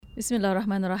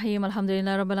Bismillahirrahmanirrahim.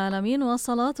 Alhamdulillahirabbil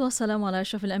wassalatu wassalamu ala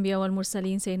asyrafil anbiya wal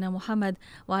mursalin sayyidina Muhammad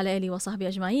wa ala alihi wasahbihi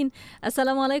ajmain.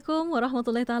 Assalamualaikum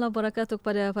warahmatullahi taala wabarakatuh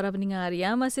kepada para pendengar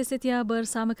yang masih setia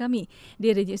bersama kami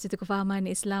di Radio Institut Kefahaman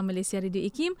Islam Malaysia Radio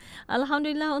IKIM.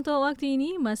 Alhamdulillah untuk waktu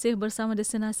ini masih bersama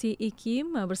destinasi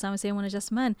IKIM bersama saya Mona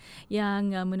Jasman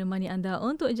yang menemani anda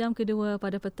untuk jam kedua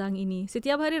pada petang ini.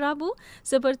 Setiap hari Rabu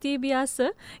seperti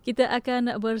biasa kita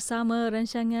akan bersama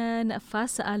rancangan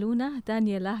Fas'Aluuna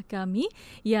Tanyalah Kami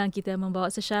yang kita membawa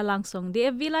secara langsung di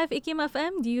FB Live IKIM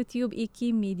FM, di YouTube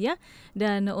IKIM Media.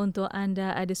 Dan untuk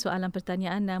anda ada soalan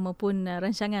pertanyaan maupun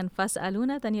rancangan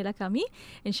Fas'Aluuna Tanyalah Kami,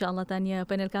 insya-Allah tanya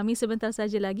panel kami sebentar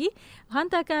saja lagi.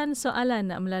 Hantarkan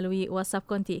soalan melalui WhatsApp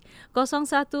konti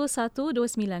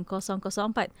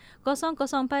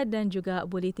 01129004 dan juga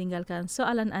boleh tinggalkan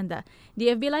soalan anda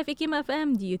di FB Live IKIM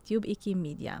FM, di YouTube IKIM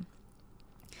Media.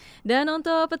 Dan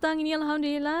untuk petang ini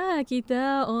Alhamdulillah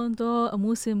kita untuk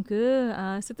musim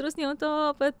seterusnya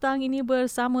untuk petang ini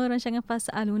bersama rancangan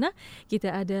Fas'Aluuna kita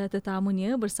ada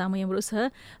tetamunya bersama yang berusaha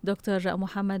Dr.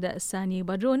 Muhammad Sani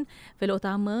Badrun, Fellow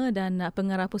Utama dan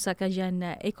Pengarah Pusat Kajian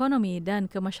Ekonomi dan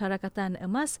Kemasyarakatan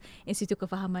Emas Institut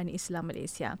Kefahaman Islam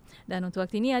Malaysia. Dan untuk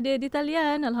waktu ini ada di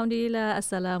talian. Alhamdulillah.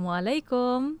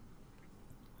 Assalamualaikum.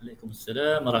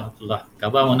 Waalaikumsalam warahmatullahi wabarakatuh.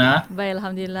 Khabar Mona? Baik,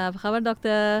 Alhamdulillah. Apa khabar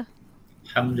doktor?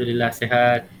 Alhamdulillah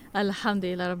sihat.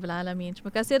 Alhamdulillah Rabbil Alamin.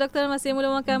 Terima kasih doktor masih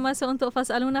meluangkan masa untuk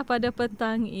Fas'Aluuna pada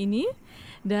petang ini.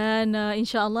 Dan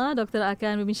insya-Allah doktor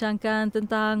akan membincangkan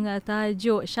tentang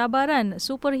tajuk cabaran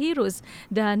superheroes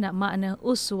dan makna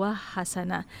uswah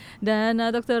hasanah. Dan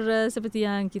doktor seperti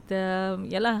yang kita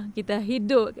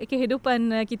hidup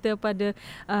kehidupan kita pada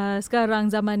sekarang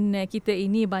zaman kita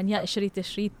ini banyak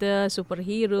cerita-cerita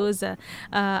superheroes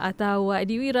atau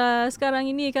adiwira sekarang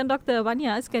ini kan doktor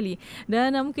banyak sekali.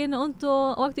 Dan mungkin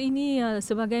untuk waktu ini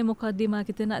sebagai mukadimah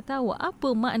kita nak tahu apa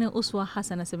makna uswah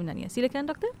hasanah sebenarnya. Silakan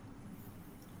doktor.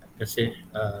 Terima kasih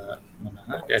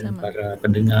Mona dan para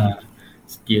pendengar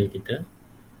setia kita.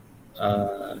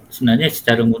 Sebenarnya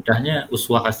secara mudahnya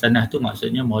uswah hasanah tu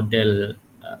maksudnya model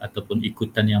ataupun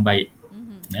ikutan yang baik.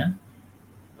 Ya.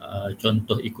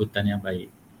 Contoh ikutan yang baik.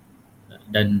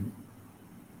 Dan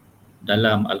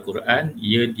dalam Al-Quran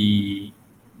ia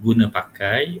diguna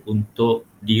pakai untuk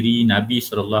diri Nabi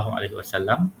SAW,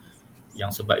 yang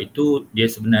sebab itu dia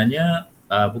sebenarnya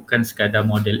bukan sekadar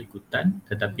model ikutan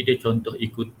tetapi dia contoh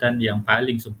ikutan yang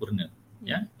paling sempurna,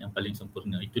 ya, yang paling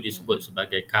sempurna. Itu disebut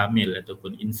sebagai kamil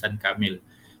ataupun insan kamil.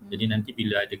 Jadi nanti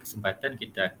bila ada kesempatan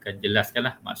kita akan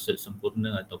jelaskanlah maksud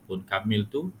sempurna ataupun kamil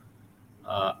tu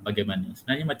bagaimana.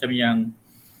 Sebenarnya macam yang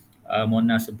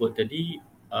Mona sebut tadi,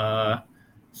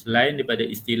 selain daripada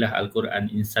istilah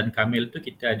Al-Quran insan kamil tu,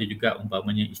 kita ada juga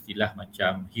umpamanya istilah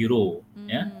macam hero,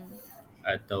 ya,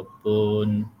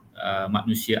 ataupun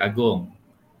manusia agung,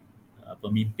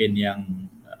 pemimpin yang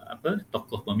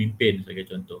tokoh pemimpin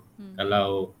sebagai contoh.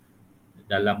 Kalau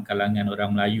dalam kalangan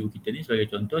orang Melayu kita ni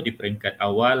sebagai contoh, di peringkat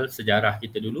awal sejarah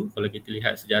kita dulu, kalau kita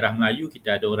lihat sejarah Melayu,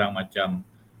 kita ada orang macam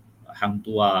Hang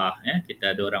Tuah, ya,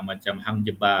 kita ada orang macam Hang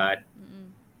Jebat,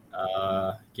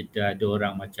 kita ada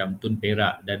orang macam Tun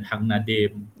Perak dan Hang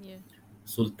Nadim,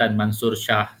 Sultan Mansur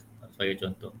Shah sebagai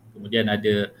contoh. Kemudian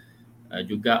ada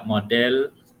juga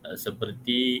model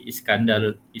seperti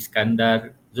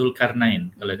Iskandar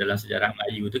Zulkarnain kalau dalam sejarah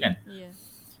Melayu tu kan.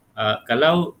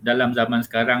 Kalau dalam zaman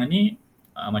sekarang ni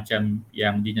macam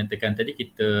yang dinyatakan tadi,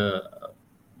 kita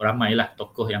ramailah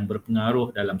tokoh yang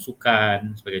berpengaruh dalam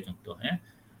sukan sebagai contoh, ya.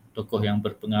 Tokoh yang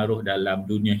berpengaruh dalam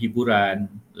dunia hiburan,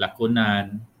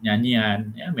 lakonan,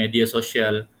 nyanyian, ya, media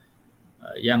sosial,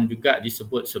 yang juga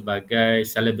disebut sebagai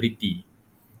selebriti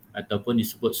ataupun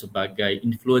disebut sebagai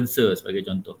influencer sebagai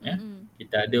contoh, ya.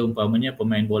 Kita ada umpamanya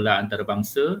pemain bola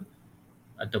antarabangsa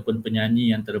ataupun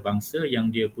penyanyi antarabangsa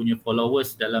yang dia punya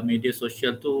followers dalam media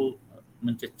sosial tu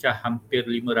mencecah hampir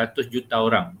 500 juta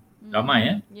orang. Ramai,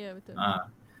 ya. Ya, betul.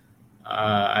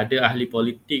 Ada ahli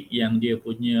politik yang dia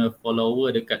punya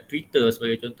follower dekat Twitter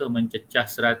sebagai contoh mencecah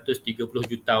 130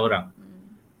 juta orang.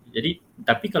 Jadi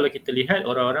tapi kalau kita lihat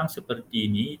orang-orang seperti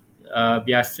ini,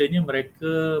 biasanya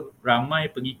mereka ramai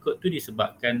pengikut tu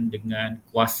disebabkan dengan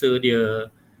kuasa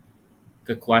dia,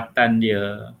 kekuatan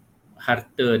dia,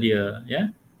 harta dia,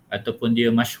 ya, ataupun dia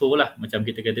masyhur lah, macam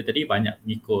kita kata tadi, banyak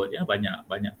pengikut, ya,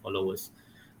 banyak followers.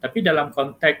 Tapi dalam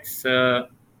konteks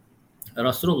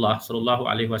Rasulullah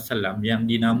SAW yang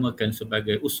dinamakan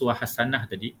sebagai uswah hasanah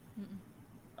tadi,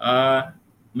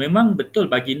 memang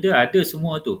betul baginda ada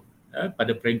semua tu.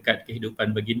 Pada peringkat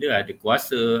kehidupan baginda ada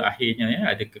kuasa akhirnya, ya,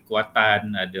 ada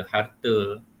kekuatan, ada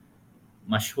harta,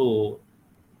 masyhur.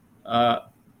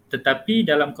 Tetapi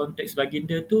dalam konteks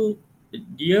baginda tu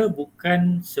dia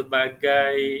bukan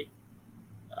sebagai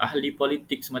ahli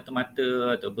politik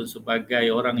semata-mata ataupun sebagai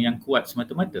orang yang kuat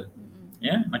semata-mata.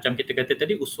 Ya, macam kita kata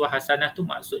tadi, uswah hasanah tu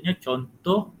maksudnya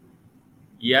contoh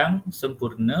yang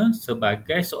sempurna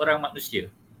sebagai seorang manusia.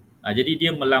 Jadi dia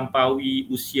melampaui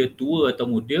usia tua atau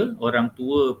muda, orang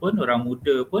tua pun, orang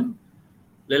muda pun,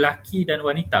 lelaki dan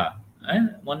wanita.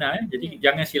 Mona, jadi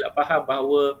jangan silap faham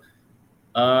bahawa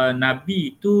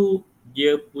Nabi itu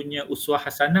dia punya uswah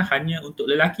hasanah hanya untuk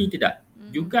lelaki, tidak.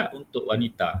 Juga untuk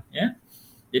wanita. Ya.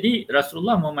 Jadi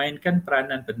Rasulullah memainkan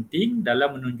peranan penting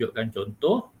dalam menunjukkan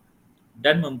contoh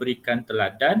dan memberikan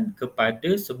teladan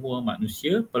kepada semua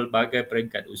manusia, pelbagai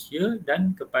peringkat usia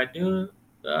dan kepada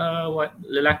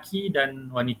lelaki dan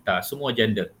wanita, semua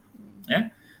gender.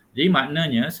 Ya. Jadi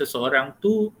maknanya seseorang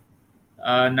tu,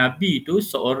 Nabi itu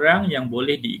seorang yang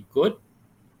boleh diikut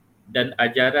dan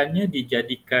ajarannya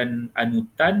dijadikan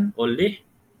anutan oleh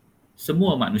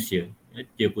semua manusia.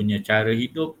 Dia punya cara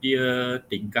hidup dia,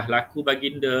 tingkah laku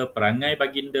baginda, perangai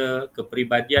baginda,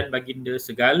 kepribadian baginda,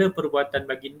 segala perbuatan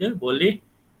baginda boleh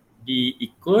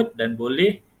diikut dan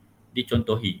boleh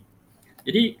dicontohi.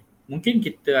 Jadi mungkin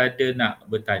kita ada nak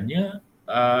bertanya,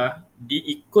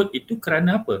 diikut itu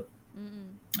kerana apa?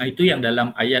 Itu yang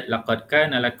dalam ayat laqad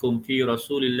kana lakum fi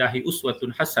rasulillahi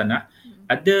uswatun hasanah,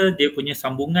 ada dia punya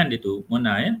sambungan dia tu,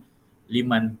 Mona, ya.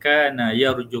 Liman kana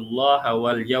yarjullaha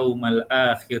wal yaumal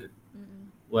akhir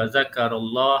wa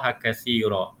zakarallaha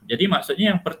katsira. Jadi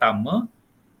maksudnya yang pertama,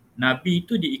 Nabi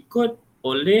itu diikut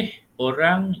oleh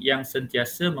orang yang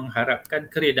sentiasa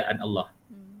mengharapkan keredaan Allah.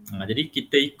 Jadi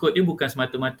kita ikut dia bukan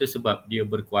semata-mata sebab dia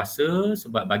berkuasa,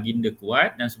 sebab baginda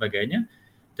kuat dan sebagainya,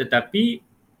 tetapi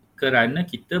kerana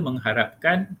kita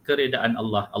mengharapkan keredaan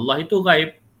Allah. Allah itu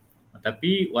gaib.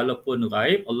 Tapi walaupun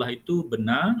gaib, Allah itu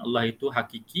benar, Allah itu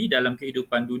hakiki dalam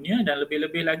kehidupan dunia dan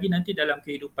lebih-lebih lagi nanti dalam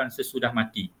kehidupan sesudah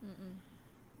mati.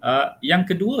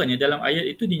 Yang keduanya dalam ayat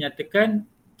itu dinyatakan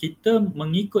kita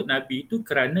mengikut Nabi itu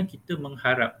kerana kita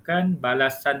mengharapkan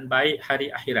balasan baik hari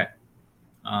akhirat.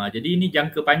 Jadi ini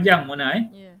jangka panjang, Mona.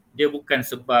 Dia bukan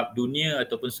sebab dunia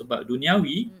ataupun sebab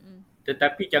duniawi,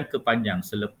 tetapi jangka panjang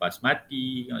selepas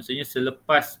mati. Maksudnya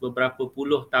selepas beberapa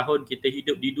puluh tahun kita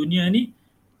hidup di dunia ni,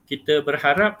 kita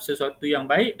berharap sesuatu yang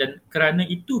baik dan kerana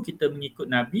itu kita mengikut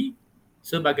Nabi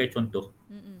sebagai contoh.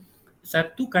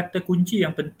 Satu kata kunci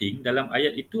yang penting dalam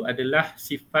ayat itu adalah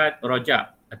sifat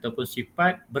roja ataupun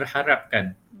sifat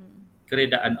berharapkan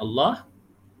keredaan Allah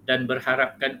dan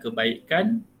berharapkan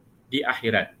kebaikan di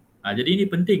akhirat. Jadi ini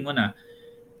penting, Mona.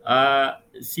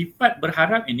 Sifat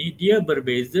berharap ini dia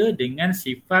berbeza dengan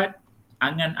sifat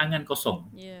angan-angan kosong.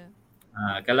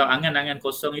 Kalau angan-angan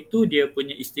kosong itu dia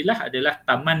punya istilah adalah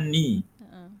tamanni.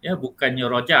 Ya, bukannya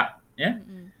roja, ya.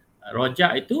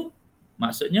 Roja itu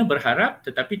maksudnya berharap,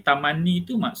 tetapi tamanni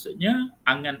itu maksudnya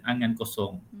angan-angan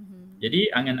kosong.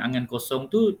 Jadi angan-angan kosong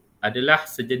tu adalah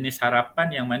sejenis harapan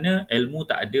yang mana ilmu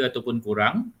tak ada ataupun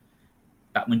kurang,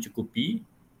 tak mencukupi,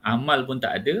 amal pun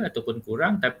tak ada ataupun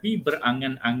kurang, tapi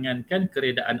berangan-angankan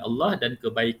keredaan Allah dan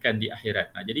kebaikan di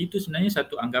akhirat. Jadi itu sebenarnya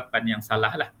satu anggapan yang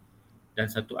salah lah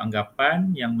dan satu anggapan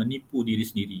yang menipu diri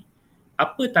sendiri.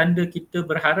 Apa tanda kita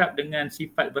berharap dengan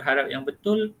sifat berharap yang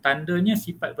betul? Tandanya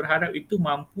sifat berharap itu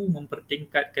mampu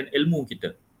mempertingkatkan ilmu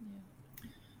kita.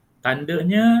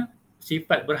 Tandanya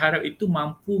sifat berharap itu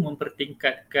mampu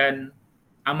mempertingkatkan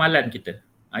amalan kita.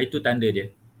 Itu tanda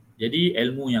dia. Jadi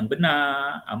ilmu yang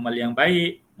benar, amal yang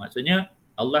baik, maksudnya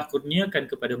Allah kurniakan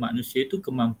kepada manusia itu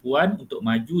kemampuan untuk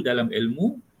maju dalam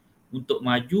ilmu, untuk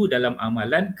maju dalam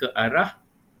amalan ke arah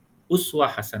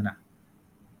uswah hasanah.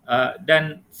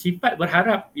 Dan sifat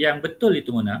berharap yang betul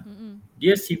itu, Mona,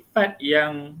 dia sifat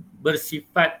yang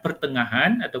bersifat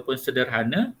pertengahan ataupun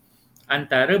sederhana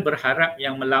antara berharap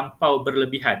yang melampau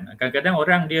berlebihan. Kadang-kadang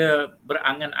orang dia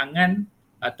berangan-angan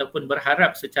ataupun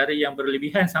berharap secara yang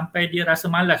berlebihan sampai dia rasa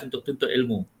malas untuk tuntut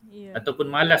ilmu, ataupun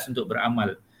malas untuk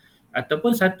beramal.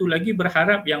 Ataupun satu lagi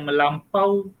berharap yang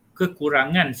melampau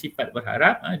kekurangan sifat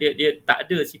berharap. Dia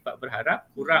tak ada sifat berharap,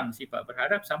 kurang sifat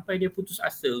berharap sampai dia putus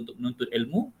asa untuk menuntut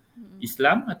ilmu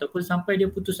Islam ataupun sampai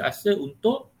dia putus asa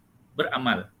untuk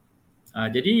beramal.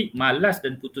 Jadi malas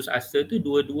dan putus asa tu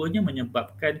dua-duanya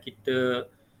menyebabkan kita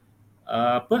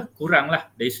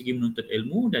kuranglah dari segi menuntut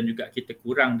ilmu dan juga kita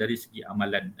kurang dari segi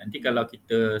amalan. Nanti kalau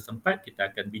kita sempat kita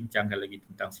akan bincangkan lagi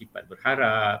tentang sifat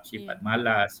berharap, sifat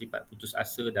malas, sifat putus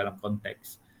asa dalam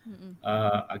konteks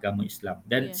agama Islam.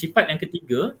 Dan sifat yang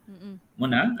ketiga,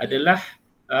 Mona, adalah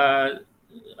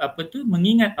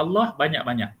mengingat Allah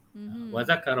banyak-banyak. Wa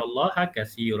zakarallaha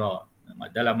katsira.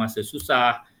 Dalam masa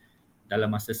susah, dalam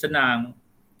masa senang,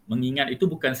 mengingat itu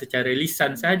bukan secara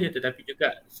lisan saja tetapi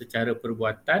juga secara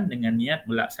perbuatan dengan niat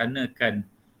melaksanakan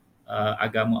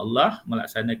agama Allah,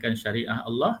 melaksanakan syariah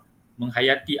Allah,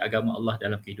 menghayati agama Allah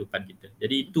dalam kehidupan kita.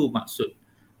 Jadi itu maksud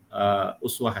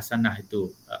uswah hasanah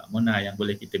itu, Mona, yang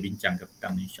boleh kita bincangkan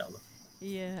petang ni, insya-Allah.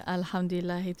 Ya,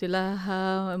 Alhamdulillah. Itulah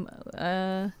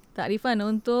takrifan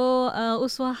untuk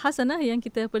uswah hasanah yang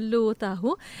kita perlu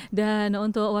tahu. Dan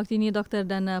untuk waktu ini, Doktor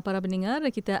dan para pendengar,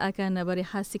 kita akan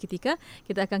berehat seketika.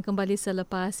 Kita akan kembali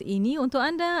selepas ini. Untuk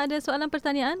anda ada soalan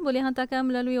pertanyaan, boleh hantarkan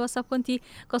melalui WhatsApp konti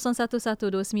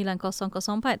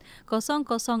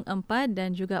 0112904004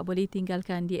 dan juga boleh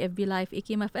tinggalkan di FB Live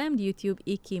IKIM FM, di YouTube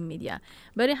IKIM Media.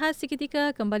 Berehat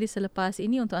seketika, kembali selepas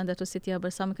ini untuk anda terus setia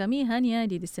bersama kami hanya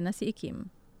di Destinasi IKIM.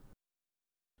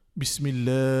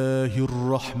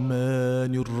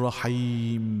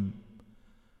 Bismillahirrahmanirrahim.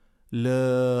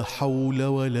 La hawla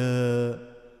wa la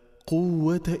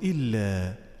quwwata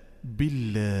illa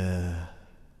billah.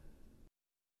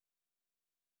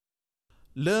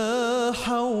 La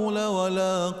hawla wa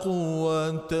la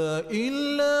quwwata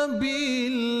illa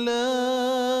billah.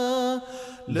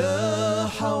 La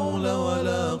hawla wa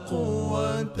la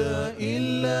quwwata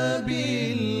illa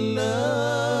billah.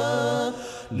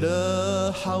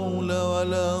 La hawla wa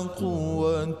la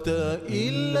quwwata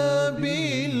illa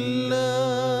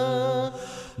billah.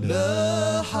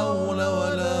 La hawla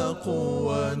wa la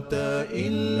quwwata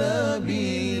illa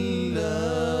billah.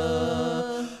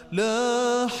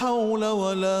 La hawla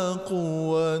wa la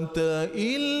quwwata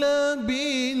illa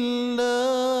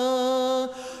billah.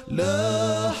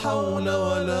 La hawla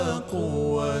wa la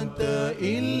quwwata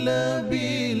illa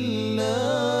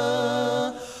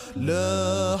billah.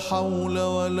 La hawla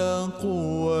wa la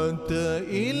quwwata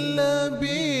illa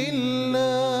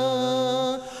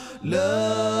billah.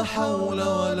 La hawla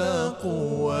wa la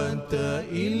quwwata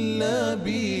illa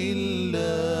billah.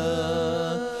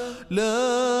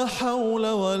 La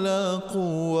hawla wa la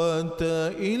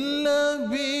quwwata illa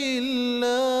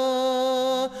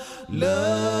billah.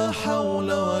 La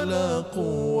hawla wa la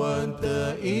quwwata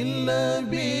illa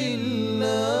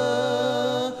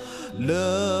billah.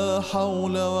 La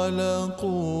hawla wa la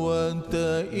quwwata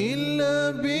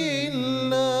illa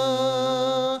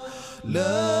billah.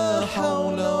 La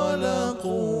hawla wa la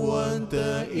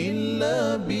quwwata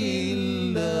illa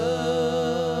billah.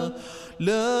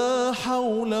 La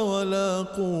hawla wa la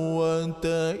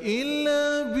quwwata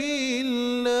illa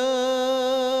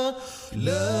billah.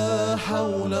 La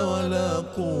hawla wa la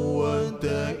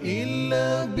quwwata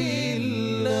illa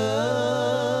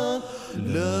billah.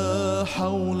 La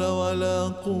hawla wa la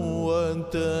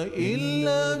quwwata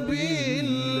illa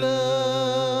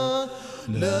billah.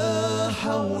 La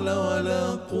hawla wa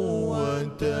la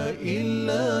quwwata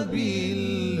illa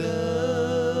billah.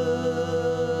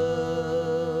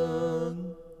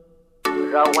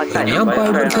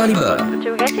 Penyampai berkaliber,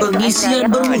 pengisian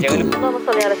bermutu,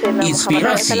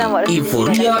 inspirasi,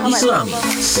 euforia Islam,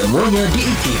 semuanya di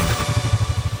IKIM.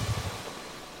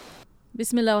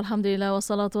 Bismillah, alhamdulillah,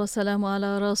 wassalatu wassalamu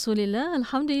ala rasulillah.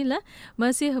 Alhamdulillah,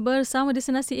 masih bersama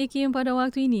Destinasi IKIM pada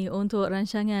waktu ini untuk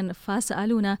rancangan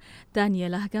Fas'Aluuna,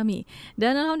 Tanyalah Kami.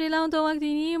 Dan alhamdulillah untuk waktu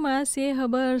ini masih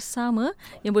bersama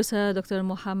Yang Berhormat Dr.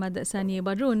 Muhammad Sani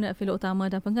Badrun, Fellow Utama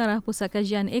dan Pengarah Pusat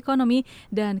Kajian Ekonomi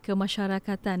dan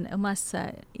Kemasyarakatan Emas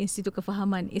Institut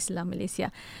Kefahaman Islam Malaysia.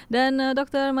 Dan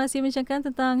Doktor masih bincangkan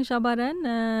tentang cabaran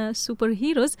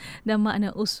superheroes dan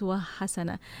makna uswah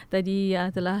hasanah. Tadi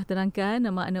telah terangkan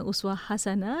makna uswah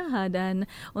hasanah, dan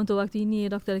untuk waktu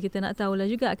ini Doktor kita nak tahulah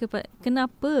juga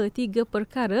kenapa 3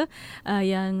 perkara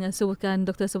yang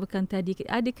Doktor sebutkan tadi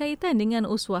ada kaitan dengan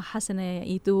uswah hasanah,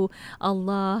 iaitu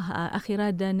Allah,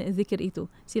 akhirat dan zikir itu.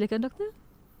 Silakan Doktor.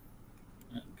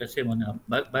 Terima kasih Mona.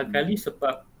 Barangkali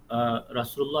sebab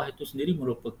Rasulullah itu sendiri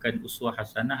merupakan uswah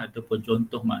hasanah ataupun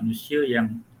contoh manusia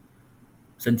yang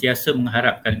sentiasa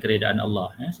mengharapkan keredaan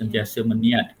Allah, sentiasa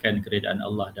meniatkan keredaan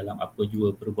Allah dalam apa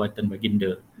jua perbuatan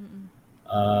baginda,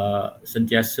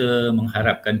 sentiasa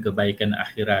mengharapkan kebaikan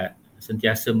akhirat,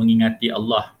 sentiasa mengingati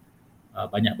Allah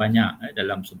banyak-banyak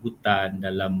dalam sebutan,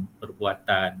 dalam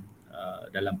perbuatan,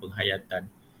 dalam penghayatan.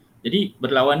 Jadi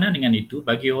berlawanan dengan itu,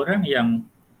 bagi orang yang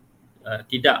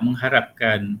tidak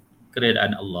mengharapkan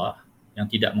keredaan Allah, yang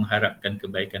tidak mengharapkan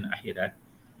kebaikan akhirat,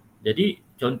 jadi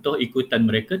contoh ikutan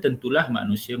mereka tentulah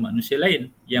manusia-manusia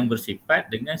lain yang bersifat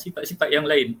dengan sifat-sifat yang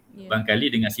lain. Barangkali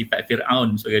dengan sifat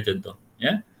Fir'aun sebagai contoh.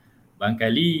 Ya?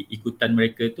 Barangkali ikutan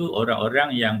mereka itu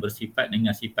orang-orang yang bersifat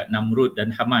dengan sifat Namrud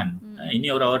dan Haman. Ini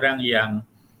orang-orang yang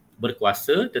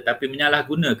berkuasa tetapi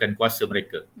menyalahgunakan kuasa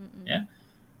mereka. Ya?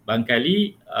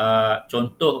 Barangkali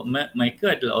contoh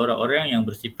mereka adalah orang-orang yang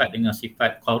bersifat dengan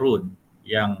sifat Qarun,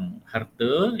 yang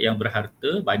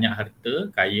berharta, banyak harta,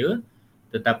 kaya,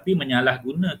 tetapi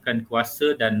menyalahgunakan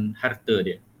kuasa dan harta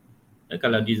dia.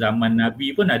 Kalau di zaman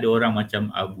Nabi pun ada orang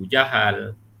macam Abu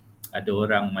Jahal, ada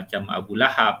orang macam Abu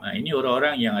Lahab. Ini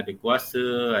orang-orang yang ada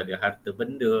kuasa, ada harta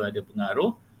benda, ada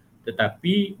pengaruh,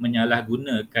 tetapi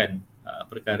menyalahgunakan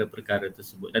perkara-perkara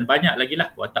tersebut. Dan banyak lagi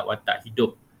lah watak-watak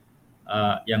hidup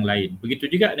yang lain. Begitu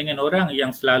juga dengan orang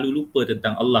yang selalu lupa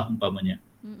tentang Allah umpamanya.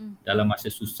 Dalam masa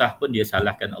susah pun dia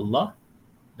salahkan Allah,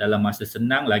 dalam masa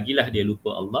senang lagilah dia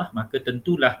lupa Allah. Maka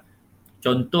tentulah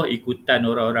contoh ikutan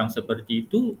orang-orang seperti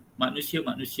itu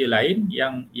manusia-manusia lain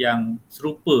yang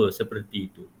serupa seperti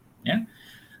itu. Ya.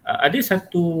 Ada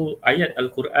satu ayat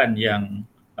Al-Quran yang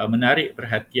menarik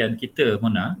perhatian kita,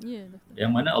 Mona,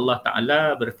 yang mana Allah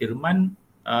Ta'ala berfirman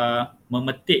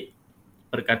memetik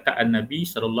perkataan Nabi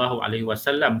SAW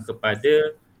kepada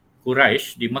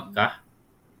Quraisy di Mekah.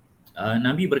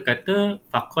 Nabi berkata,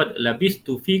 faqad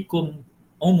labistu fikum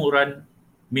umuran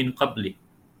min qabli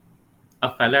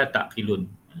afala ta'qilun.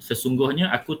 Sesungguhnya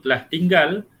aku telah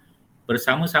tinggal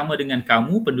bersama-sama dengan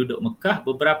kamu penduduk Mekah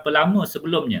beberapa lama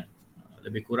sebelumnya.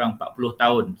 Lebih kurang 40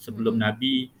 tahun sebelum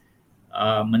Nabi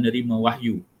menerima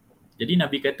wahyu. Jadi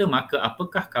Nabi kata, maka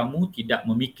apakah kamu tidak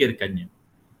memikirkannya?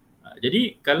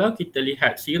 Jadi kalau kita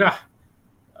lihat sirah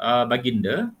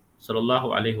baginda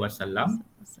sallallahu alaihi wasallam,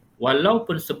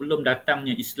 walaupun sebelum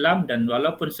datangnya Islam dan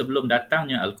walaupun sebelum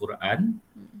datangnya Al-Quran,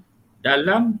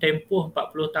 dalam tempoh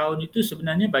 40 tahun itu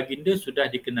sebenarnya baginda sudah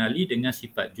dikenali dengan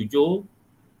sifat jujur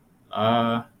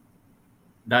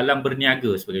dalam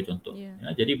berniaga sebagai contoh.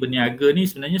 Jadi berniaga ni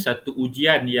sebenarnya satu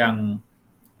ujian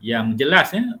yang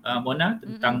jelas Mona,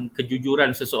 tentang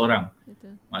kejujuran seseorang.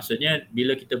 Betul. Maksudnya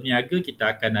bila kita berniaga,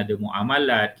 kita akan ada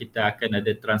muamalat, kita akan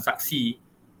ada transaksi.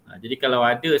 Jadi kalau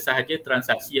ada sahaja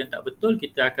transaksi yang tak betul,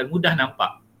 kita akan mudah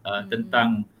nampak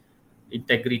tentang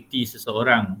integriti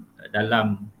seseorang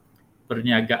dalam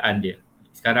perniagaan dia.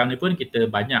 Sekarang ni pun kita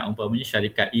banyak umpamanya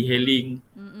syarikat e-hailing,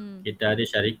 kita ada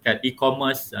syarikat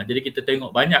e-commerce. Jadi kita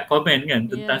tengok banyak komen kan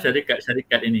tentang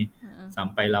syarikat-syarikat ini.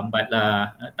 Sampai lambat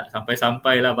lah, tak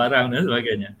sampai-sampai lah barang dan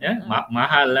sebagainya.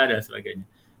 Mahal lah dan sebagainya.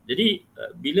 Jadi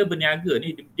bila berniaga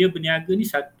ni, dia berniaga ni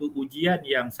satu ujian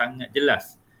yang sangat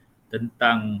jelas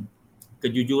tentang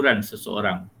kejujuran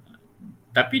seseorang.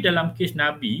 Tapi dalam kes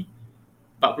Nabi,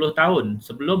 40 tahun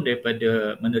sebelum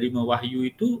daripada menerima wahyu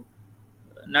itu,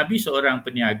 Nabi seorang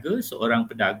peniaga, seorang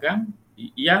pedagang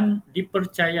yang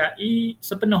dipercayai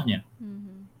sepenuhnya.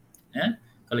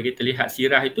 Kalau kita lihat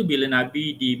sirah itu, bila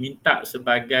Nabi diminta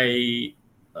sebagai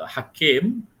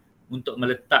hakim untuk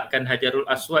meletakkan Hajarul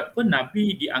Aswad pun,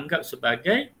 Nabi dianggap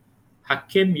sebagai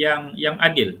hakim yang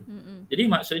adil. Jadi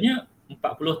maksudnya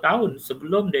 40 tahun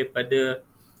sebelum daripada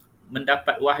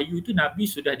mendapat wahyu itu, Nabi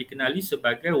sudah dikenali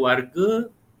sebagai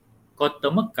warga kota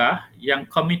Mekah yang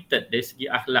committed dari segi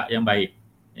akhlak yang baik.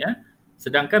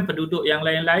 Sedangkan penduduk yang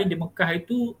lain-lain di Mekah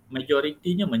itu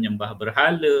majoritinya menyembah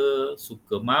berhala,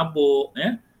 suka mabuk,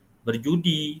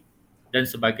 berjudi dan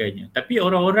sebagainya. Tapi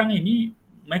orang-orang ini,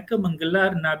 mereka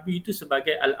menggelar Nabi itu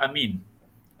sebagai Al-Amin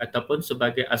ataupun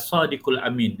sebagai As-Sadiqul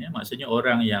Amin. Maksudnya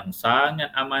orang yang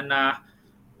sangat amanah,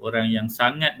 orang yang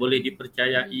sangat boleh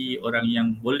dipercayai, orang yang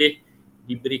boleh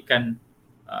diberikan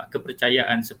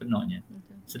kepercayaan sepenuhnya.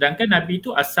 Sedangkan Nabi itu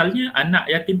asalnya anak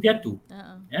yatim piatu.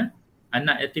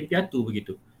 Anak yatim piatu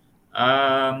begitu.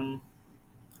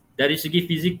 Dari segi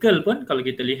fizikal pun kalau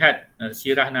kita lihat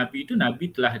sirah Nabi itu,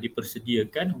 Nabi telah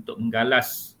dipersediakan untuk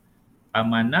menggalas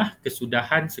amanah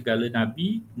kesudahan segala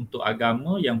Nabi untuk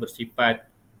agama yang bersifat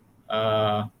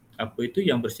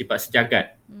yang bersifat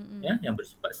sejagat. Yang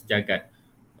bersifat sejagat.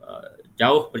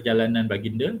 Jauh perjalanan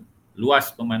baginda,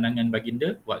 luas pemandangan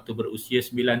baginda. Waktu berusia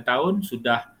 9 tahun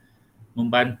sudah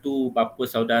membantu bapa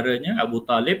saudaranya Abu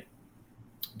Talib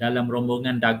dalam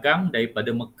rombongan dagang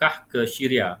daripada Mekah ke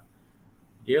Syria.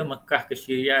 Dia Mekah ke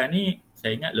Syria ni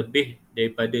saya ingat lebih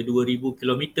daripada 2,000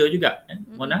 kilometer juga,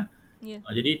 Mona.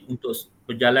 Jadi untuk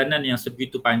perjalanan yang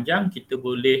sebegitu panjang, kita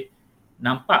boleh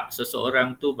nampak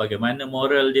seseorang tu bagaimana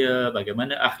moral dia,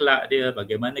 bagaimana akhlak dia,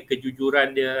 bagaimana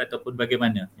kejujuran dia ataupun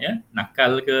bagaimana,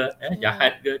 nakal ke,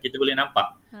 jahat ke, kita boleh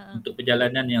nampak. Untuk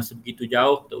perjalanan yang sebegitu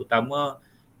jauh, terutama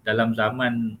dalam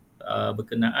zaman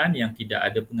berkenaan yang tidak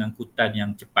ada pengangkutan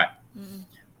yang cepat.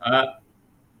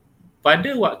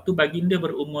 Pada waktu baginda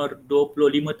berumur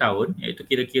 25 tahun, iaitu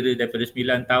kira-kira daripada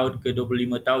 9 tahun ke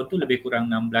 25 tahun tu lebih kurang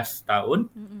 16 tahun,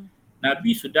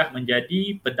 Nabi sudah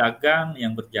menjadi pedagang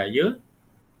yang berjaya,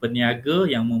 peniaga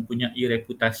yang mempunyai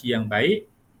reputasi yang baik,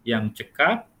 yang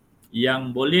cekap,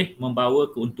 yang boleh membawa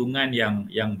keuntungan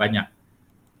yang banyak.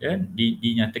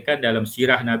 Dinyatakan dalam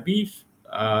sirah Nabi,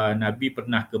 Nabi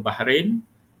pernah ke Bahrain,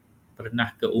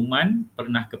 pernah ke Oman,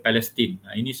 pernah ke Palestin.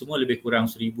 Ini semua lebih kurang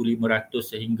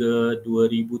 1,500 sehingga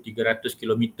 2,300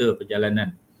 kilometer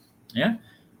perjalanan.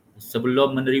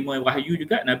 sebelum menerima wahyu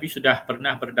juga Nabi sudah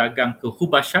pernah berdagang ke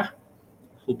Hubasyah.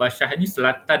 Hubasyah ini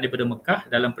selatan daripada Mekah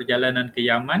dalam perjalanan ke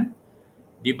Yaman,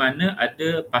 di mana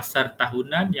ada pasar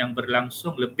tahunan yang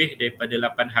berlangsung lebih daripada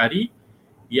 8 hari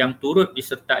yang turut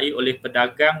disertai oleh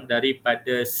pedagang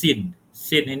daripada Sind.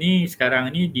 Sind ini sekarang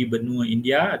ini di benua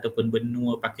India ataupun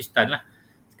benua Pakistan lah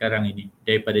sekarang ini,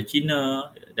 daripada China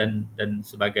dan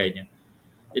sebagainya.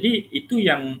 Jadi itu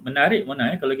yang menarik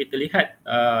Mona, kalau kita lihat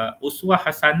uswah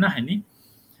hasanah ini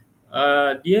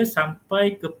dia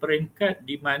sampai ke peringkat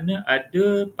di mana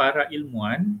ada para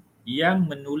ilmuwan yang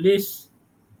menulis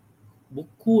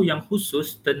buku yang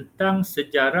khusus tentang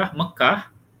sejarah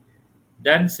Mekah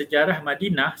dan sejarah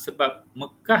Madinah, sebab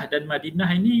Mekah dan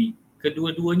Madinah ini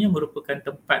kedua-duanya merupakan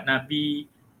tempat Nabi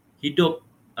hidup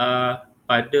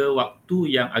pada waktu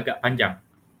yang agak panjang.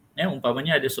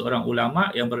 Umpamanya ada seorang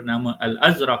ulama yang bernama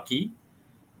Al-Azraqi.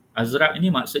 Azraq ini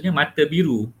maksudnya mata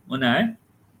biru.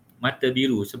 Mata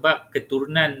biru. Sebab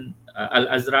keturunan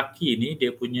Al-Azraqi ni,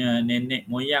 dia punya nenek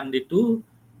moyang dia tu,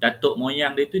 datuk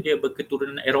moyang dia tu, dia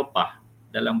berketurunan Eropah.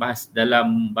 Dalam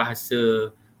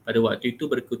bahasa pada waktu itu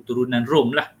berketurunan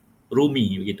Rom lah.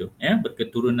 Rumi begitu.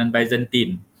 Berketurunan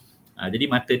Byzantine. Jadi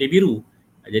mata dia biru.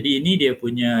 Jadi ini dia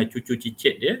punya cucu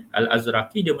cicit dia,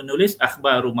 Al-Azraqi, dia menulis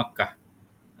Akhbaru Makkah.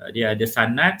 Dia ada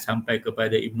sanad sampai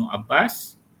kepada Ibnu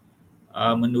Abbas,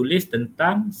 menulis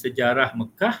tentang sejarah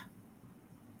Mekah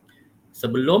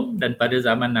sebelum dan pada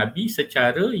zaman Nabi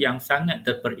secara yang sangat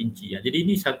terperinci. Jadi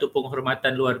ini satu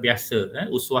penghormatan luar biasa,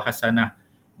 uswah hasanah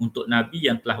untuk Nabi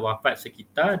yang telah wafat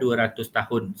sekitar 200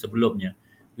 tahun sebelumnya.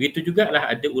 Begitu jugalah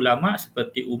ada ulama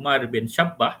seperti Umar bin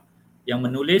Syabbah yang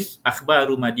menulis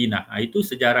Akhbaru Madinah. Itu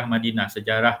sejarah Madinah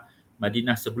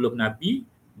sebelum Nabi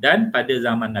dan pada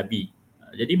zaman Nabi.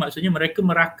 Jadi maksudnya mereka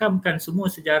merakamkan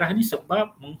semua sejarah ni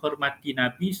sebab menghormati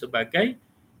Nabi sebagai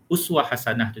uswah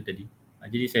hasanah tu tadi.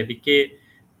 Jadi saya fikir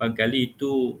barangkali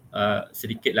itu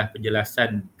sedikitlah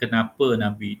penjelasan kenapa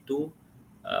Nabi itu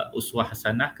uswah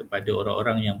hasanah kepada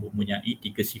orang-orang yang mempunyai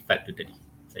 3 sifat tu tadi.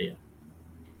 Saya.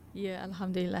 Ya,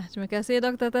 Alhamdulillah. Terima kasih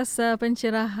Doktor atas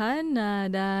pencerahan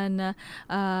dan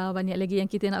banyak lagi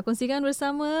yang kita nak kongsikan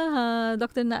bersama.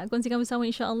 Doktor nak kongsikan bersama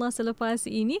insya-Allah selepas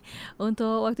ini.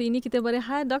 Untuk waktu ini kita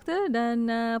berehat Doktor, dan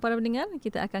para pendengar,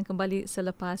 kita akan kembali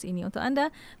selepas ini. Untuk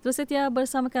anda, terus setia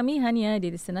bersama kami hanya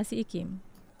di destinasi IKIM.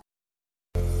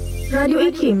 Radio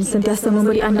IKIM sentiasa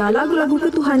memberi anda lagu-lagu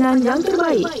ketuhanan yang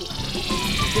terbaik.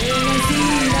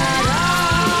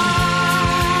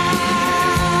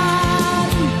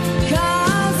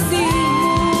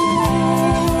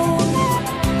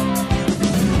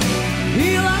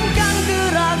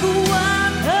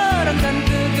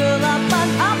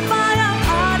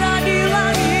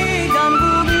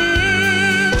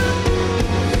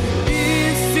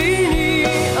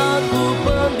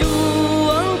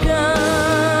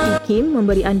 IKIM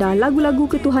memberi anda lagu-lagu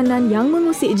ketuhanan yang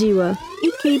mengusik jiwa.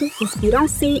 IKIM,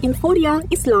 Inspirasi Inforia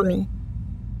Islami.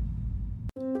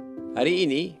 Hari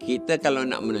ini, kita kalau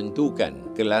nak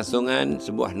menentukan kelangsungan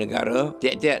sebuah negara,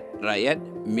 tiap-tiap rakyat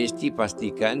mesti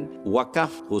pastikan wakaf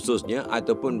khususnya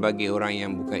ataupun bagi orang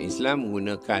yang bukan Islam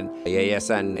menggunakan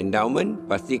yayasan endowment,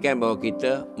 pastikan bahawa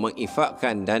kita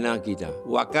menginfakkan dana kita.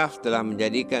 Wakaf telah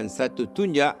menjadikan satu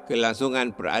tunjak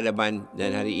kelangsungan peradaban,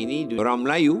 dan hari ini orang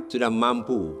Melayu sudah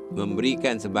mampu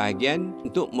memberikan sebahagian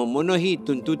untuk memenuhi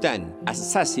tuntutan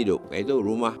asas hidup, iaitu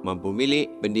rumah mampu milik,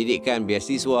 pendidikan,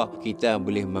 beasiswa kita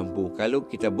boleh mampu. Kalau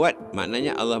kita buat,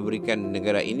 maknanya Allah berikan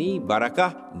negara ini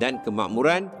barakah dan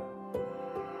kemakmuran.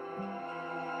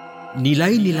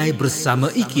 Nilai-nilai bersama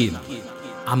IKIM.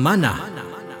 Amanah.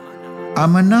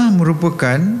 Amanah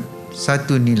merupakan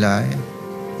satu nilai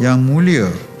yang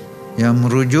mulia yang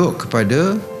merujuk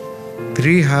kepada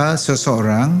perihal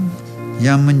seseorang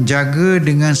yang menjaga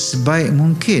dengan sebaik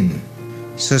mungkin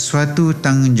sesuatu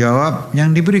tanggungjawab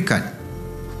yang diberikan.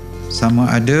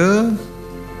 Sama ada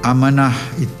amanah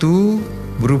itu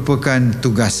merupakan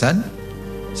tugasan,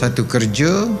 satu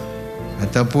kerja,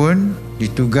 ataupun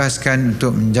ditugaskan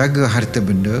untuk menjaga harta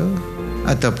benda,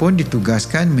 ataupun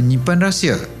ditugaskan menyimpan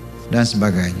rahsia dan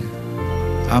sebagainya.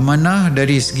 Amanah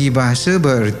dari segi bahasa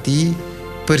bererti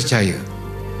percaya.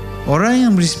 Orang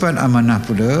yang bersifat amanah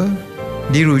pula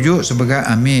dirujuk sebagai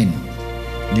amin,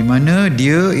 di mana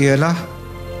dia ialah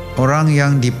orang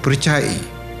yang dipercayai,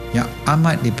 yang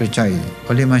amat dipercayai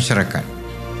oleh masyarakat.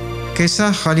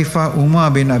 Kisah Khalifah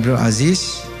Umar bin Abdul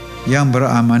Aziz yang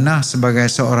beramanah sebagai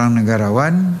seorang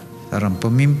negarawan, seorang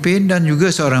pemimpin dan juga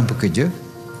seorang pekerja,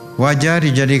 wajar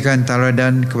dijadikan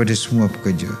tauladan kepada semua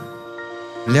pekerja.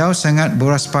 Beliau sangat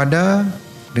berwaspada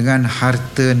dengan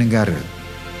harta negara.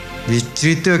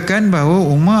 Diceritakan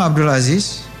bahawa Umar Abdul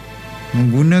Aziz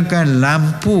menggunakan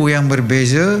lampu yang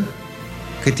berbeza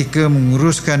ketika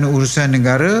menguruskan urusan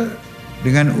negara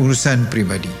dengan urusan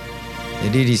peribadi.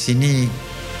 Jadi di sini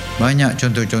banyak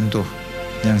contoh-contoh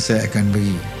yang saya akan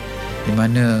beri, di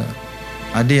mana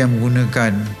ada yang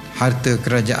menggunakan harta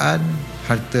kerajaan,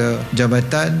 harta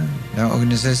jabatan dan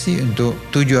organisasi untuk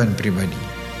tujuan peribadi.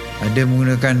 Ada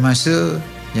menggunakan masa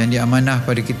yang diamanah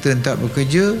pada kita untuk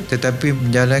bekerja tetapi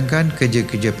menjalankan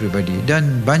kerja-kerja peribadi,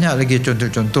 dan banyak lagi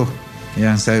contoh-contoh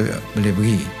yang saya boleh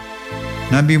beri.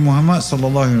 Nabi Muhammad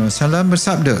SAW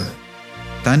bersabda,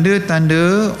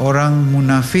 tanda-tanda orang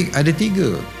munafik ada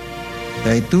 3,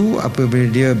 iaitu apabila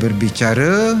dia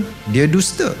berbicara, dia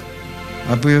dusta,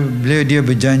 apabila dia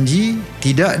berjanji,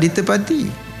 tidak ditepati,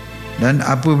 dan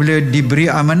apabila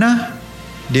diberi amanah,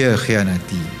 dia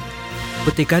khianati.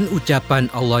 Petikan ucapan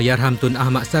Allahyarham Tun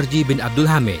Ahmad Sarji bin Abdul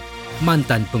Hamid,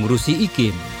 mantan pengerusi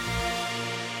IKIM.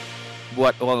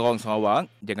 Buat orang-orang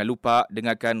Sarawak, jangan lupa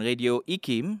dengarkan radio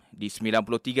IKIM di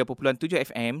 93.7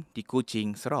 FM di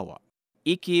Kuching, Sarawak.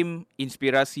 IKIM,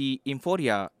 Inspirasi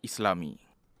Inforia Islami.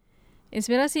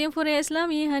 Inspirasi Inforia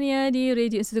Islami hanya di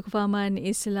Radio Institut Kefahaman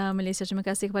Islam Malaysia. Terima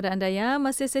kasih kepada anda yang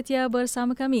masih setia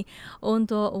bersama kami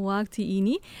untuk waktu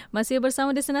ini. Masih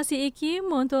bersama destinasi IKIM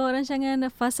untuk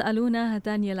rancangan Fas'Aluuna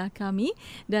Tanialah Kami.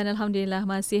 Dan Alhamdulillah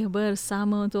masih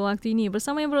bersama untuk waktu ini.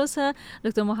 Bersama yang berusaha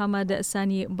Dr. Muhammad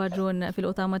Sani Badrun,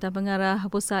 Fil Utama dan Pengarah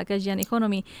Pusat Kajian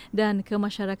Ekonomi dan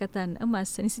Kemasyarakatan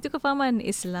Emas Institut Kefahaman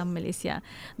Islam Malaysia.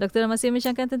 Doktor masih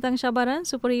membincangkan tentang cabaran,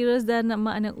 superheroes dan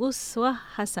makna uswah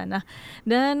hasanah.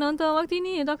 Dan untuk waktu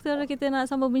ini, Doktor, kita nak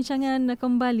sambung bincangan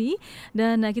kembali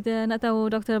dan kita nak tahu,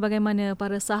 Doktor, bagaimana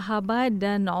para sahabat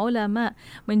dan ulama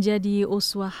menjadi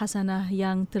uswah hasanah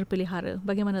yang terpelihara.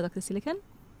 Bagaimana, Doktor? Silakan.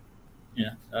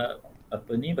 Ya,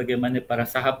 bagaimana para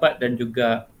sahabat dan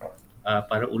juga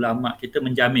para ulama kita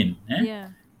menjamin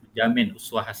menjamin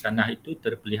uswah hasanah itu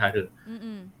terpelihara.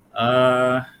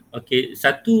 Okey,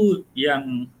 satu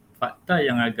yang fakta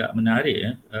yang agak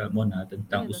menarik Mona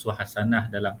tentang uswah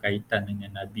hasanah dalam kaitan dengan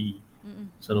Nabi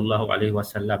SAW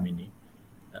ini.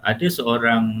 Ada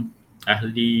seorang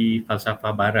ahli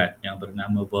falsafah barat yang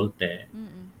bernama Voltaire.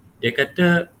 Dia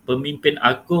kata pemimpin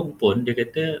agung pun, dia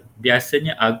kata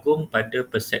biasanya agung pada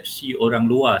persepsi orang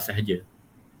luar sahaja.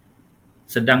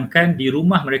 Sedangkan di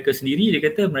rumah mereka sendiri, dia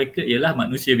kata mereka ialah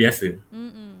manusia biasa.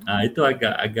 Itu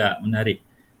agak menarik.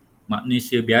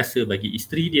 Manusia biasa bagi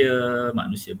isteri dia,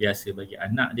 manusia biasa bagi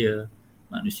anak dia,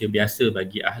 manusia biasa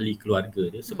bagi ahli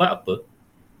keluarga dia. Sebab apa?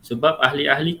 Sebab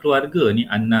ahli-ahli keluarga ni,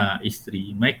 anak,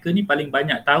 isteri, mereka ni paling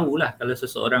banyak tahulah kalau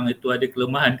seseorang itu ada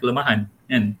kelemahan-kelemahan,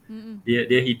 kan?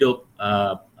 Dia hidup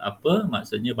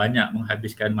maksudnya banyak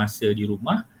menghabiskan masa di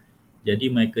rumah.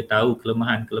 Jadi mereka tahu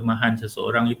kelemahan-kelemahan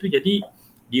seseorang itu. Jadi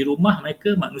di rumah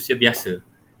mereka manusia biasa.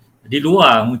 Di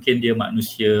luar mungkin dia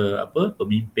manusia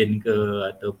pemimpin ke,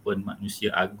 ataupun manusia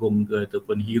agung ke,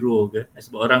 ataupun hero ke,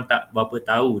 sebab orang tak berapa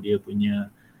tahu dia punya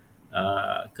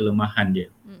kelemahan dia.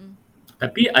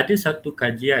 Tapi ada satu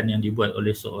kajian yang dibuat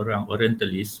oleh seorang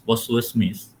orientalis, Bosworth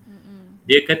Smith.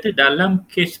 Dia kata dalam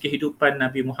kes kehidupan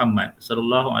Nabi Muhammad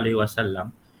SAW,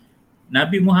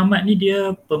 Nabi Muhammad ni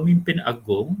dia pemimpin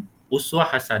agung, uswah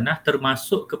hasanah,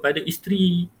 termasuk kepada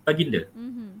isteri baginda.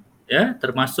 Ya,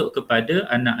 termasuk kepada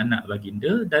anak-anak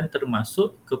baginda dan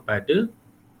termasuk kepada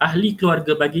ahli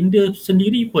keluarga baginda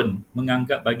sendiri pun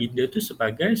menganggap baginda itu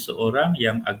sebagai seorang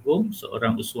yang agung,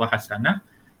 seorang uswah hasanah,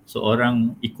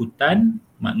 seorang ikutan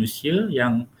manusia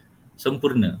yang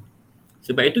sempurna.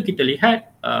 Sebab itu kita lihat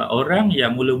orang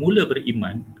yang mula-mula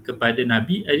beriman kepada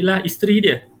Nabi adalah isteri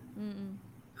dia,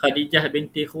 Khadijah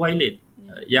binti Khuwailid.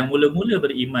 Yang mula-mula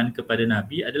beriman kepada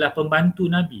Nabi adalah pembantu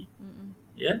Nabi.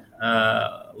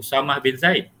 Usamah bin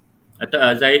Zaid atau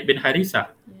Zaid bin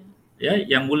Harisah.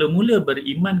 Yang mula-mula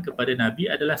beriman kepada Nabi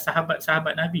adalah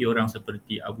sahabat-sahabat Nabi, orang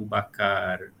seperti Abu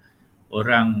Bakar,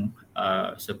 orang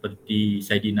seperti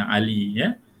Saidina Ali.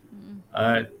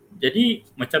 Jadi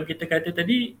macam kita kata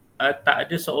tadi, tak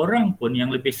ada seorang pun yang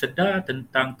lebih sedar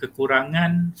tentang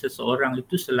kekurangan seseorang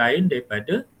itu selain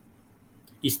daripada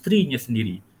isterinya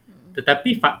sendiri.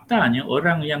 Tetapi faktanya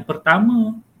orang yang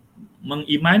pertama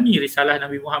mengimani risalah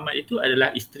Nabi Muhammad itu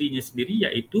adalah isterinya sendiri,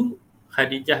 iaitu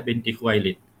Khadijah binti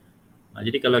Khuwailid.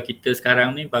 Jadi kalau kita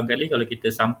sekarang ni, barangkali kalau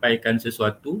kita sampaikan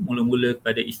sesuatu mula-mula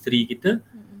kepada isteri kita,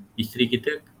 isteri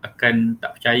kita akan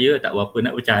tak percaya, tak berapa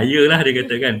nak percayalah, dia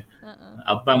kata kan.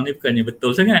 Abang ni bukannya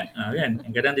betul sangat, kan.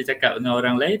 Kadang-kadang dia cakap dengan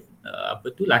orang lain,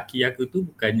 laki aku tu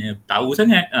bukannya tahu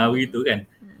sangat, begitu kan.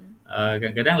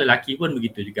 Kadang-kadang lelaki pun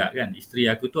begitu juga kan.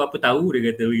 Isteri aku tu apa tahu,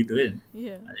 dia kata begitu kan.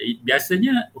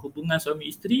 Biasanya hubungan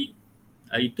suami isteri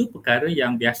itu perkara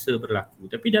yang biasa berlaku.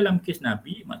 Tapi dalam kes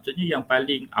Nabi, maksudnya yang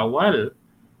paling awal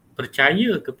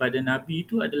percaya kepada Nabi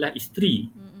itu adalah isteri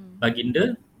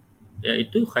baginda,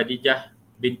 iaitu Khadijah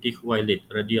binti Khuwailid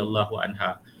radhiyallahu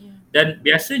anha. Dan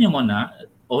biasanya Mona,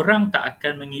 orang tak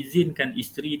akan mengizinkan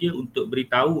isteri dia untuk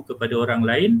beritahu kepada orang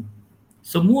lain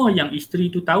semua yang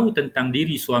isteri itu tahu tentang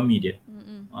diri suami dia.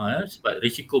 Sebab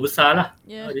risiko besar lah.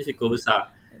 Risiko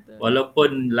besar.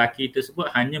 Walaupun lelaki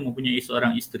tersebut hanya mempunyai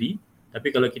seorang isteri,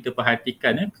 tapi kalau kita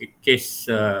perhatikan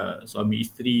kes suami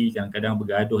isteri kadang-kadang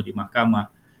bergaduh di mahkamah,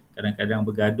 kadang-kadang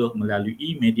bergaduh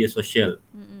melalui media sosial.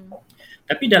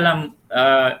 Tapi dalam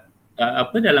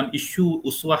dalam isu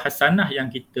uswah hasanah yang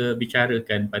kita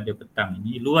bicarakan pada petang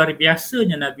ini, luar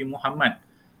biasanya Nabi Muhammad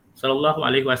sallallahu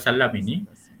alaihi wasallam ini,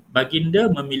 baginda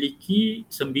memiliki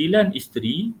 9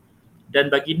 isteri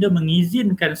dan baginda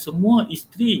mengizinkan semua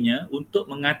isterinya untuk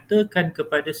mengatakan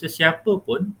kepada sesiapa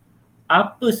pun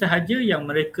apa sahaja yang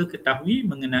mereka ketahui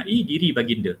mengenai diri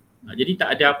baginda. Jadi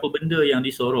tak ada apa benda yang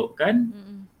disorokkan,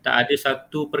 tak ada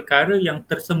satu perkara yang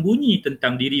tersembunyi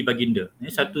tentang diri baginda.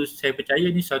 Saya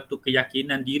percaya ini satu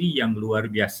keyakinan diri yang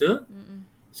luar biasa,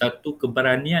 satu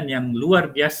keberanian yang luar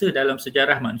biasa dalam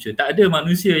sejarah manusia. Tak ada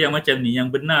manusia yang macam ni,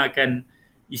 yang benarkan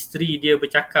isteri dia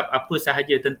bercakap apa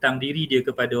sahaja tentang diri dia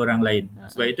kepada orang lain.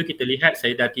 Sebab itu kita lihat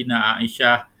Sayyidatina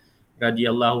Aisyah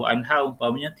radhiyallahu anha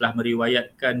umpamanya telah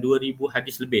meriwayatkan 2000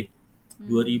 hadis lebih.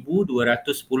 2210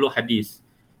 hadis.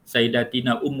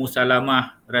 Sayyidatina Ummu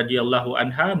Salamah radhiyallahu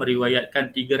anha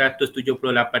meriwayatkan 378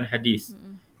 hadis.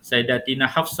 Sayyidatina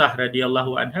Hafsah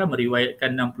radhiyallahu anha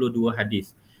meriwayatkan 62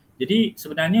 hadis. Jadi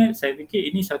sebenarnya saya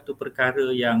fikir ini satu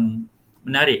perkara yang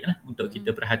menarik untuk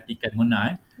kita perhatikan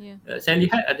Mona. Saya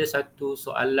lihat ada satu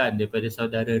soalan daripada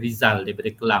saudara Rizal daripada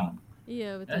Kelang.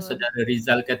 Betul. Saudara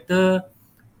Rizal kata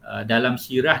dalam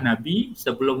sirah Nabi,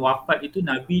 sebelum wafat itu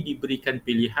Nabi diberikan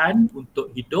pilihan untuk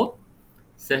hidup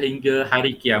sehingga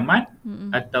hari kiamat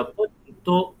ataupun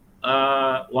untuk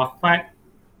wafat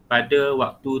pada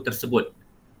waktu tersebut.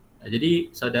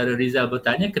 Jadi saudara Rizal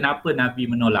bertanya kenapa Nabi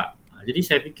menolak. Jadi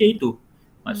saya fikir itu.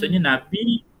 Maksudnya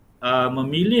Nabi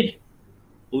memilih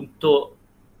untuk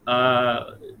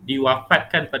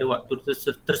diwafatkan pada waktu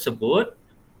tersebut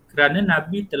kerana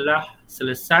Nabi telah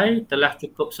selesai, telah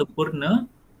cukup sempurna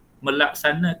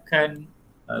melaksanakan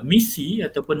misi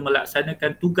ataupun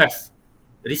melaksanakan tugas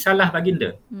risalah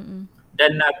baginda.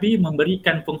 Dan Nabi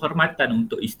memberikan penghormatan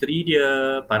untuk isteri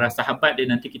dia, para sahabat dia,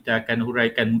 nanti kita akan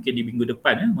huraikan mungkin di minggu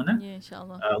depan Mona.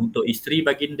 InsyaAllah. Untuk isteri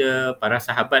baginda, para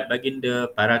sahabat baginda,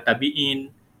 para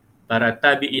tabi'in, para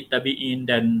tabi'in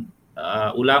dan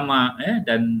ulama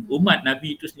dan umat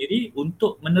Nabi itu sendiri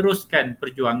untuk meneruskan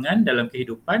perjuangan dalam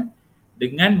kehidupan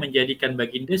dengan menjadikan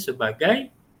baginda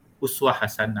sebagai uswah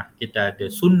hasanah. Kita ada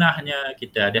sunnahnya,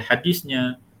 kita ada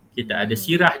hadisnya, kita ada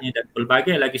sirahnya dan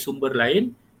pelbagai lagi sumber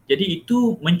lain. Jadi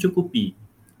itu mencukupi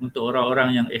untuk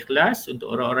orang-orang yang ikhlas,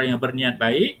 untuk orang-orang yang berniat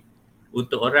baik,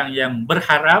 untuk orang yang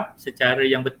berharap secara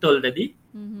yang betul tadi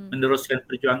meneruskan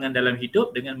perjuangan dalam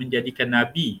hidup dengan menjadikan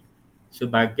Nabi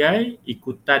sebagai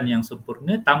ikutan yang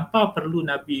sempurna tanpa perlu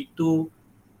Nabi itu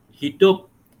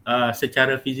hidup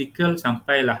secara fizikal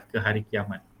sampailah ke hari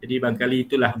kiamat. Jadi barangkali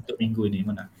itulah untuk minggu ini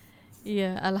Mona.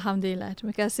 Ya, Alhamdulillah. Terima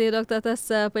kasih Doktor atas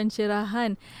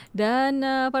pencerahan. Dan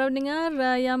para pendengar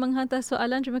yang menghantar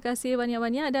soalan, terima kasih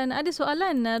banyak-banyak. Dan ada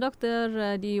soalan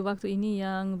Doktor di waktu ini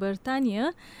yang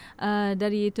bertanya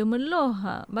dari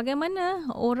Temerloh, bagaimana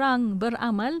orang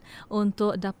beramal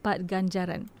untuk dapat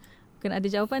ganjaran? Mungkin ada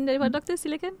jawapan daripada Doktor,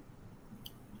 silakan.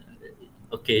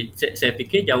 Okey, saya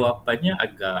fikir jawapannya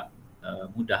agak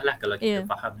mudahlah kalau kita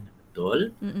faham dengan betul.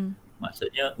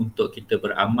 Maksudnya untuk kita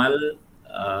beramal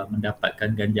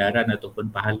mendapatkan ganjaran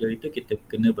ataupun pahala itu kita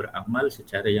kena beramal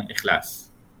secara yang ikhlas.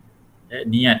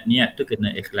 Niat tu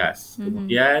kena ikhlas.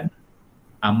 Kemudian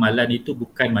amalan itu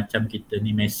bukan macam kita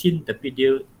ni mesin, tapi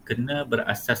dia kena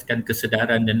berasaskan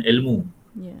kesedaran dan ilmu.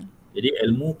 Jadi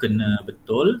ilmu kena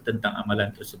betul tentang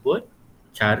amalan tersebut,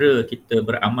 cara kita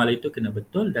beramal itu kena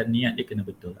betul dan niat dia kena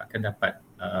betul. Akan dapat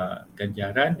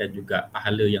ganjaran dan juga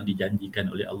pahala yang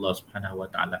dijanjikan oleh Allah Subhanahu Wa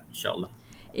Taala, insya-Allah.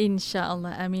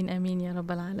 InsyaAllah. Amin, amin ya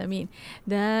Rabbal Alamin.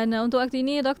 Dan untuk waktu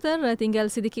ini, Doktor,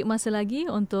 tinggal sedikit masa lagi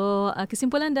untuk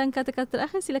kesimpulan dan kata-kata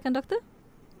terakhir. Silakan, Doktor.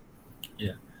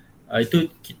 Ya,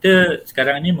 itu kita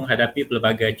sekarang ini menghadapi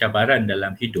pelbagai cabaran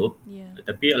dalam hidup.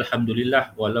 Tetapi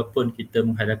Alhamdulillah, walaupun kita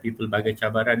menghadapi pelbagai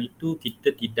cabaran itu,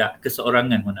 kita tidak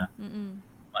keseorangan, Mona.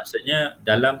 Maksudnya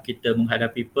dalam kita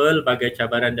menghadapi pelbagai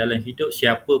cabaran dalam hidup,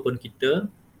 siapa pun kita,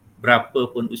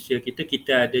 berapa pun usia kita,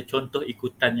 kita ada contoh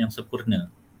ikutan yang sempurna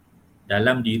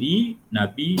dalam diri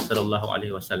Nabi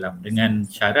SAW, dengan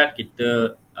syarat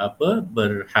kita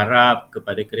berharap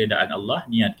kepada keredaan Allah,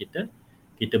 niat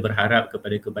kita berharap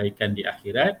kepada kebaikan di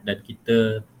akhirat dan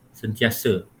kita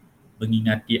sentiasa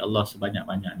mengingati Allah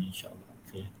sebanyak-banyaknya, insya-Allah.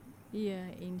 Okay. Ya,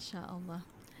 insya-Allah.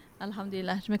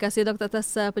 Alhamdulillah. Terima kasih Doktor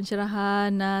atas pencerahan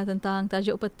tentang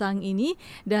tajuk petang ini,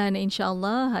 dan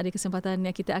insya-Allah ada kesempatan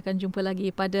kita akan jumpa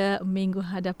lagi pada minggu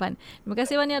hadapan. Terima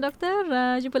kasih banyak Doktor.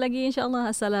 Jumpa lagi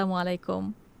insya-Allah. Assalamualaikum.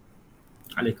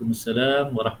 Waalaikumsalam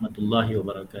warahmatullahi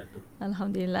wabarakatuh.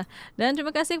 Alhamdulillah. Dan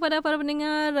terima kasih kepada para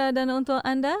pendengar, dan untuk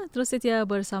anda terus setia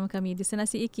bersama kami di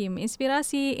Destinasi IKIM,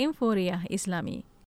 Inspirasi Inforia Islami.